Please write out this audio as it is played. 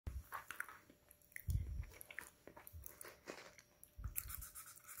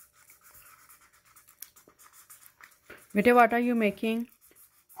Beta, what are you making?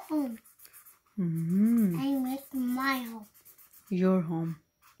 Home. Mm-hmm. I make my home. Your home.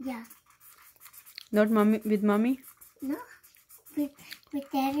 Yeah. Not mommy with mommy? No. With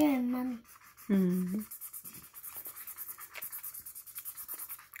daddy and mommy. Mm-hmm.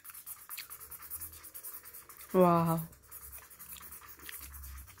 Wow.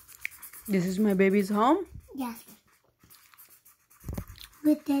 This is my baby's home? Yes.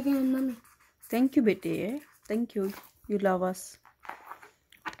 With daddy and mommy. Thank you, Betty. Thank you. You love us.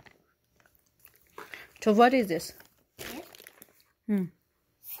 So what is this? Yes.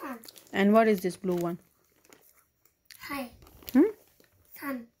 Sun. And what is this blue one? Hi.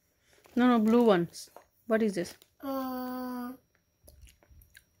 Sun. No, blue ones. What is this?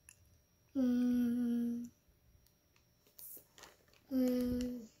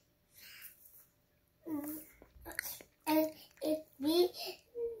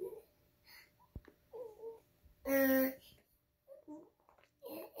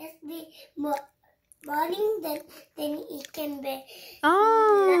 It be morning, then it can be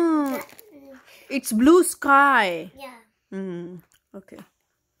It's blue sky. yeah. Okay.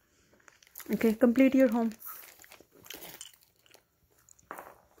 Okay, complete your home.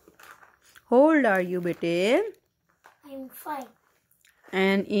 How old are you, Betty? I'm 5.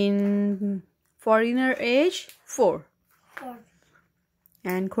 And in foreigner age, 4. 4.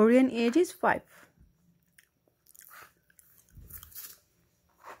 And Korean age is 5.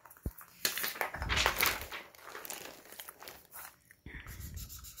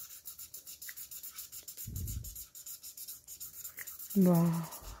 Wow.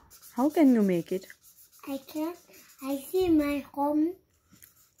 How can you make it? I can. I see my home.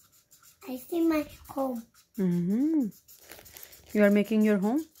 I see my home. You are making your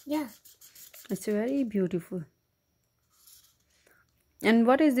home? Yeah. It's very beautiful. And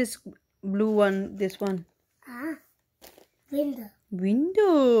what is this blue one? This one? Window.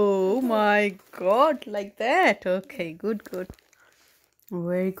 Window. Oh my God, like that. Okay, good.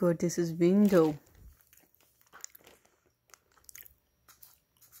 Very good. This is window.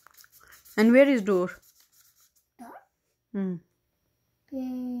 And where is door? Door.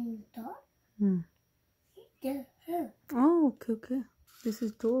 Door. Here. Oh, okay. This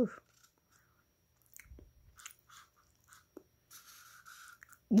is door.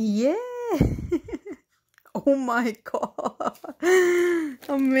 Yeah. Oh my God.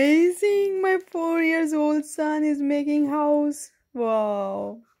 Amazing. My 4-year-old son is making house.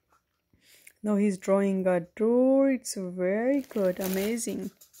 Wow. Now he's drawing a door. It's very good. Amazing.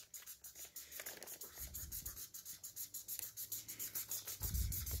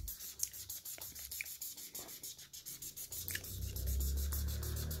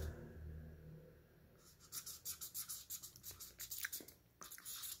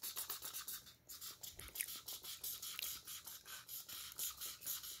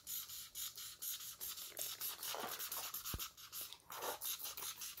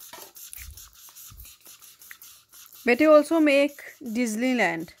 Betty also make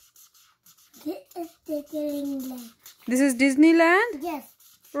Disneyland. This is Disneyland. This is Disneyland? Yes.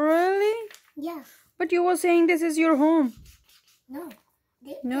 Really? Yes. But you were saying this is your home. No.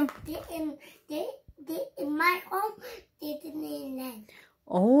 No. In my home, Disneyland.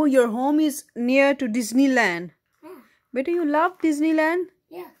 Oh, your home is near to Disneyland. Yeah. Betty, you love Disneyland?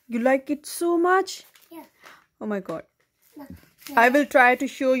 Yeah. You like it so much? Yeah. Oh my God. No. I will try to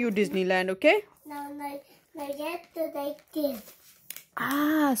show you Disneyland, okay? No, get to like this.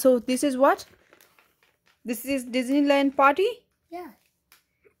 So this is what? This is Disneyland party? Yeah.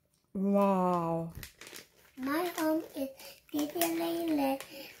 Wow. My home is Disneyland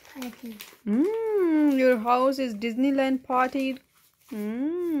party. Your house is Disneyland party.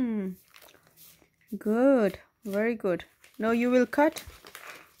 Good. Very good. Now you will cut?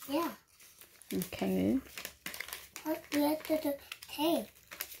 Yeah. Okay. What do you have to do? Tape.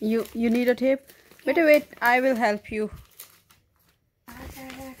 You need a tape? Wait, I will help you.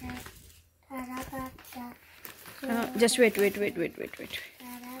 Just wait.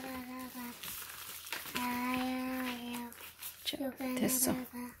 This so.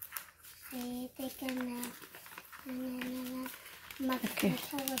 Okay.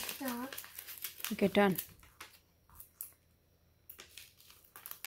 Okay, done.